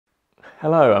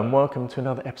Hello and welcome to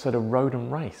another episode of Road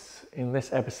and Race. In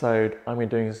this episode I'm going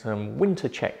to be doing some winter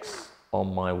checks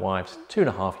on my wife's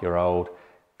 2.5-year-old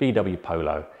VW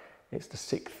Polo. It's the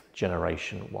 6th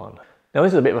generation one. Now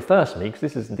this is a bit of a first for me because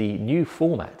this is the new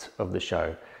format of the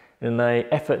show. In an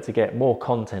effort to get more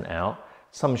content out,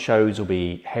 some shows will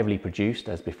be heavily produced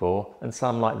as before and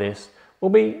some like this will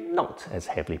be not as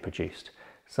heavily produced.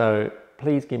 So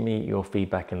please give me your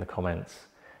feedback in the comments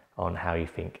on how you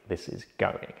think this is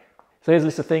going. So here's a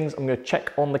list of things I'm going to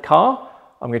check on the car.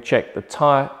 I'm going to check the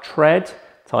tyre tread,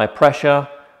 tyre pressure.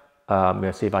 I'm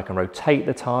going to see if I can rotate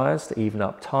the tyres to even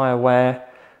up tyre wear.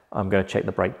 I'm going to check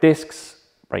the brake discs,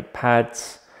 brake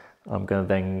pads. I'm going to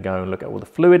then go and look at all the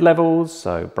fluid levels,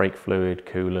 so brake fluid,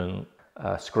 coolant,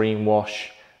 screen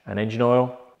wash and engine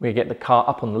oil. We're going to get the car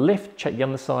up on the lift, check the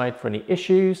underside for any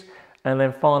issues. And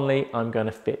then finally, I'm going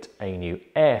to fit a new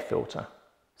air filter.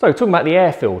 So talking about the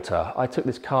air filter, I took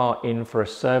this car in for a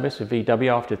service with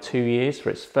VW after 2 years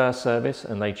for its first service,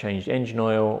 and they changed engine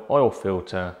oil, oil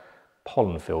filter,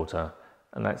 pollen filter,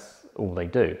 and that's all they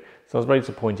do. So I was very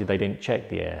disappointed they didn't check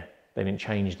the air, they didn't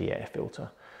change the air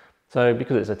filter. So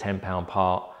because it's a £10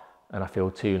 part and I feel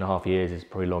 2.5 years is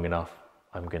probably long enough,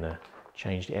 I'm gonna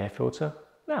change the air filter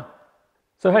now.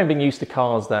 So having been used to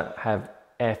cars that have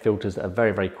air filters that are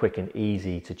very, very quick and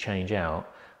easy to change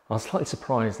out, I was slightly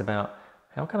surprised about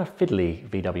how kind of fiddly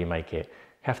VW make it.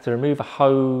 You have to remove a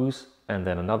hose and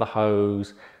then another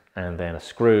hose and then a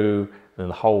screw, and then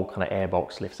the whole kind of air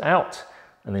box lifts out,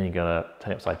 and then you gotta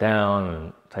turn it upside down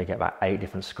and take out about 8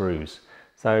 different screws.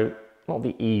 So not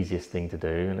the easiest thing to do,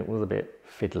 and it was a bit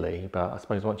fiddly, but I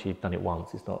suppose once you've done it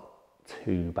once, it's not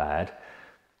too bad.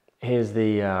 Here's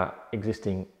the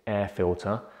existing air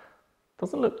filter.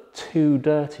 Doesn't look too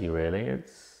dirty really.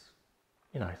 It's,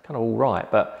 you know, it's kind of all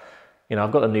right, but you know,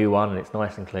 I've got a new one and it's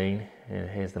nice and clean.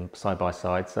 Here's them side by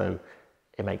side, so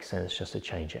it makes sense just to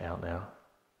change it out now.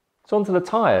 So onto the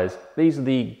tyres. These are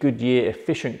the Goodyear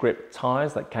Efficient Grip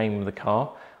tyres that came with the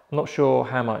car. I'm not sure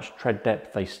how much tread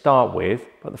depth they start with,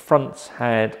 but the fronts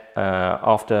had,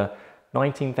 after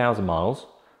 19,000 miles,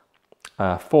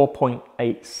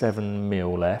 4.87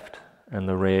 mil left, and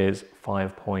the rear's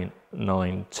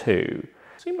 5.92.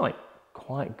 Seemed like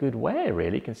quite good wear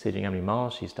really, considering how many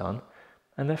miles she's done.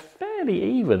 And they're fairly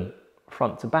even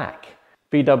front to back.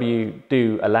 VW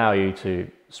do allow you to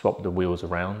swap the wheels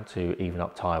around to even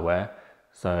up tyre wear.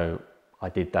 So I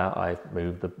did that. I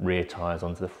moved the rear tyres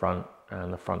onto the front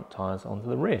and the front tyres onto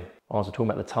the rear. Whilst we're talking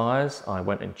about the tyres, I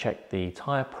went and checked the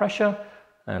tyre pressure,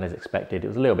 and as expected, it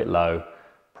was a little bit low,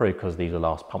 probably because these were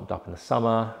last pumped up in the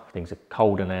summer. Things are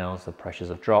colder now, so the pressures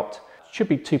have dropped. It should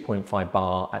be 2.5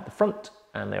 bar at the front,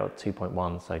 and they were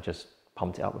 2.1, so just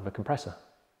pumped it up with a compressor.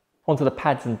 Onto the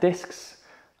pads and discs.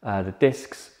 The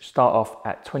discs start off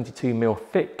at 22 mil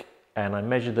thick, and I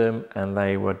measured them and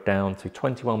they were down to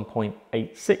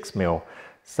 21.86 mil.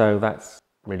 So that's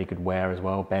really good wear as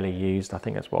well, barely used. I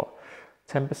think that's what,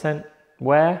 10%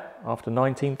 wear after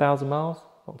 19,000 miles?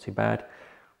 Not too bad.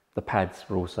 The pads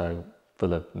were also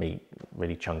full of meat,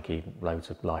 really chunky,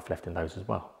 loads of life left in those as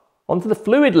well. Onto the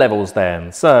fluid levels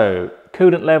then. So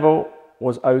coolant level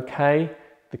was okay.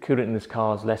 The coolant in this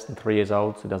car is less than 3 years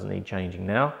old, so it doesn't need changing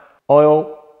now.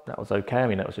 Oil, that was okay. I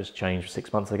mean, that was just changed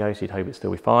 6 months ago, so you'd hope it'd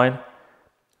still be fine.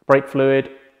 Brake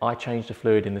fluid, I changed the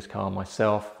fluid in this car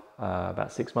myself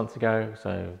about 6 months ago,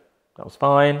 so that was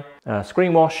fine.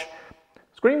 Screen wash.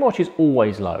 Screen wash is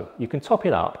always low. You can top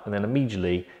it up and then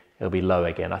immediately it'll be low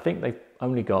again. I think they've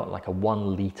only got like a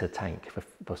 1 litre tank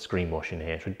for screen wash in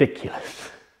here. It's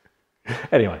ridiculous.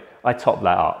 Anyway, I topped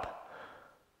that up.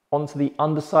 Onto the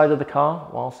underside of the car.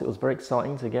 Whilst it was very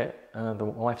exciting to get the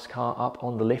wife's car up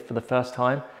on the lift for the first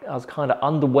time, I was kind of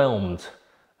underwhelmed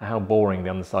at how boring the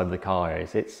underside of the car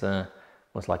is. It's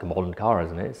almost like a modern car,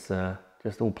 isn't it? It's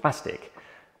just all plastic,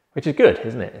 which is good,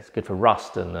 isn't it? It's good for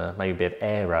rust and maybe a bit of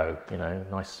aero, you know,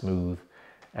 nice smooth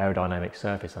aerodynamic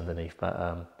surface underneath,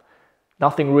 but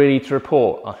nothing really to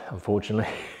report,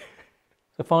 unfortunately.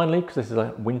 So finally, because this is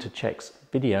a winter checks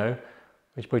video,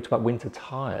 we should probably talk about winter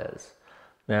tyres.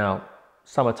 Now,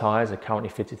 summer tyres are currently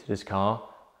fitted to this car,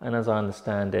 and as I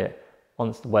understand it,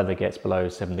 once the weather gets below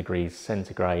 7 degrees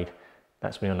centigrade,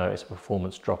 that's when you'll notice a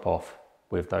performance drop off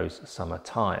with those summer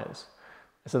tyres.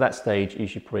 So at that stage, you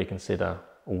should probably consider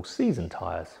all-season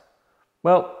tyres.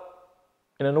 Well,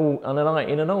 in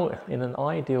an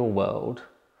ideal world,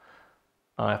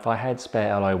 if I had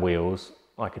spare alloy wheels,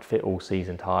 I could fit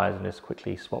all-season tyres and just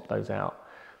quickly swap those out.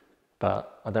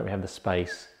 But I don't really have the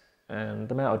space. And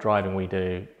the amount of driving we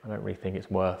do, I don't really think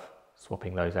it's worth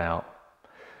swapping those out.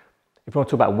 If you want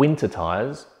to talk about winter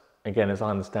tyres, again, as I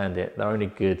understand it, they're only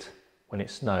good when it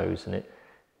snows, and it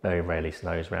very rarely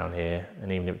snows around here,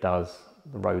 and even if it does,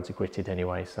 the roads are gritted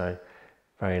anyway, so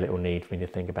very little need for me to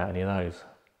think about any of those.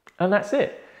 And that's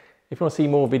it. If you want to see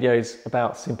more videos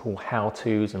about simple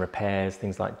how-tos and repairs,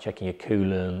 things like checking your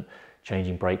coolant,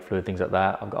 changing brake fluid, things like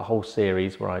that, I've got a whole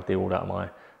series where I do all that on my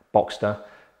Boxster.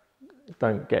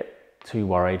 Don't get too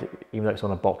worried, even though it's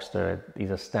on a Boxster,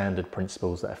 these are standard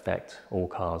principles that affect all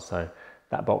cars. So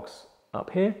that box up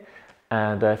here.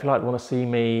 And if you want to see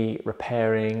me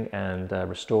repairing and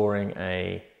restoring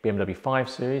a BMW 5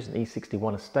 Series, an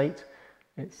E61 Estate,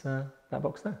 it's that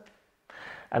box there.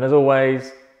 And as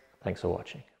always, thanks for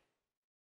watching.